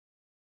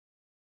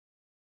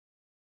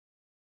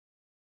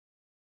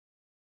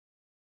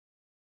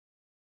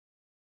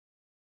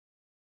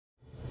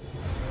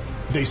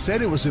They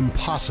said it was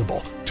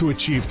impossible to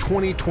achieve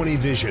 20/20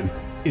 vision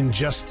in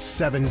just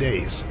 7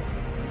 days.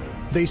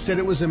 They said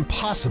it was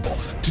impossible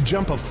to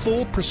jump a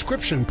full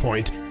prescription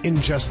point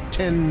in just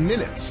 10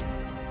 minutes.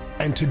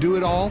 And to do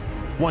it all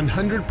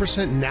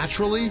 100%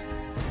 naturally?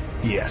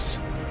 Yes,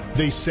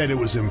 they said it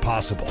was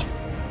impossible.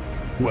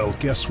 Well,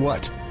 guess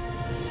what?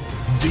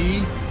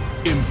 The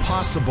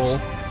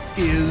impossible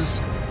is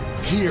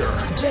here.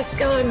 Just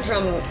going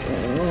from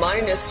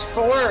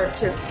 -4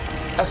 to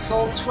a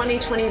full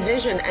 20/20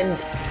 vision, and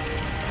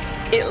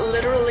it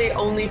literally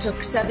only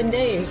took 7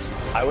 days.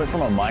 I went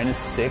from a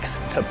 -6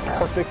 to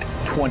perfect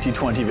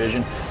 20/20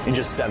 vision in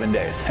just 7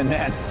 days. And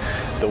man,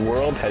 the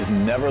world has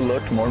never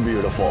looked more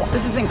beautiful.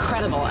 This is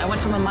incredible. I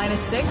went from a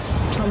 -6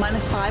 to a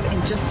 -5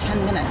 in just 10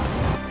 minutes.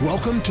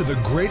 Welcome to the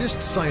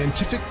greatest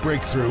scientific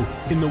breakthrough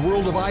in the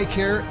world of eye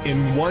care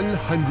in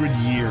 100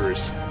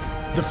 years.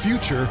 The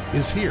future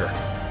is here.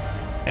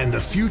 And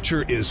the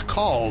future is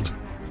called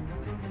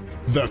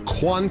the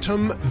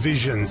quantum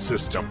vision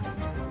system.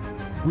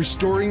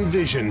 Restoring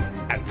vision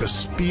at the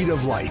speed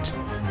of light.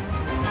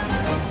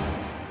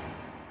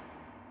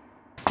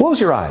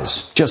 Close your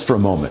eyes just for a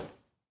moment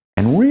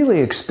and really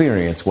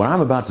experience what I'm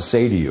about to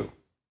say to you.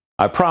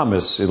 I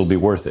promise it'll be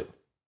worth it.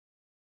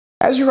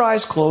 As your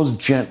eyes close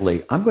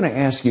gently, I'm going to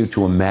ask you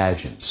to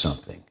imagine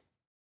something.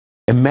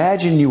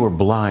 Imagine you were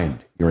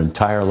blind your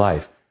entire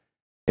life.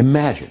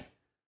 Imagine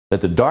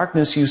that the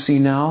darkness you see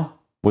now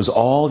was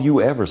all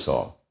you ever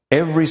saw,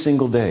 every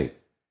single day,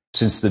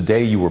 since the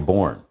day you were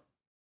born.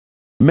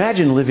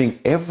 Imagine living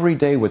every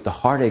day with the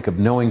heartache of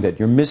knowing that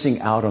you're missing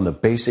out on the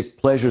basic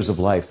pleasures of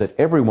life that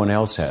everyone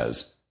else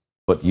has,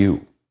 but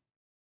you.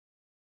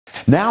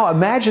 Now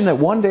imagine that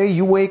one day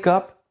you wake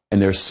up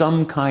and there's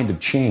some kind of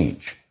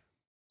change.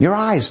 Your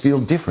eyes feel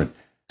different,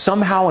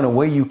 somehow in a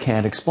way you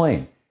can't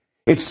explain.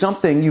 It's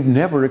something you've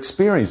never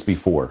experienced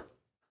before.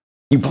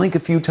 You blink a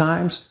few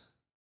times,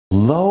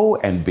 lo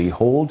and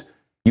behold,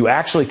 you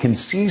actually can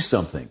see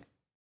something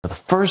for the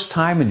first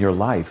time in your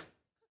life.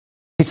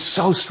 It's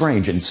so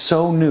strange and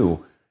so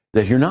new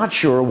that you're not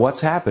sure what's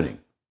happening.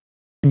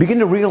 You begin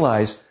to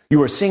realize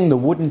you are seeing the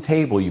wooden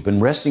table you've been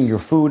resting your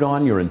food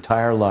on your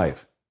entire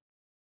life.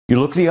 You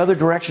look the other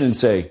direction and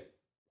say,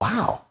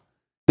 wow,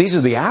 these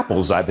are the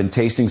apples I've been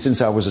tasting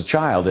since I was a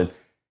child. And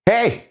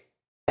hey,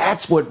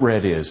 that's what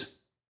red is.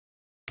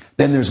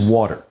 Then there's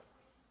water,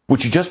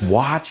 which you just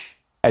watch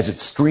as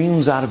it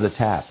streams out of the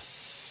tap.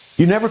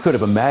 You never could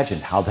have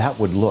imagined how that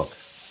would look,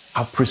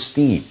 how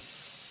pristine.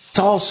 It's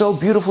all so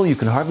beautiful you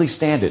can hardly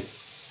stand it.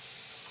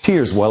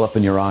 Tears well up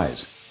in your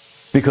eyes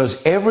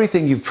because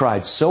everything you've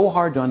tried so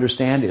hard to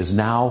understand is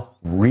now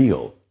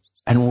real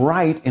and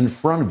right in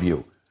front of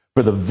you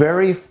for the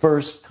very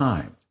first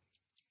time.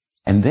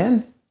 And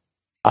then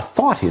a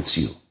thought hits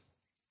you.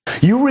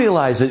 You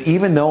realize that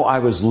even though I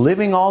was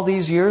living all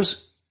these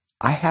years,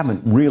 I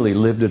haven't really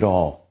lived at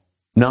all.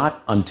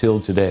 Not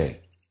until today.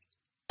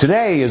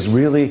 Today is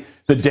really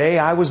the day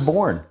I was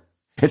born.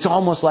 It's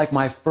almost like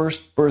my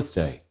first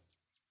birthday.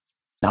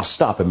 Now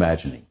stop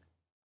imagining.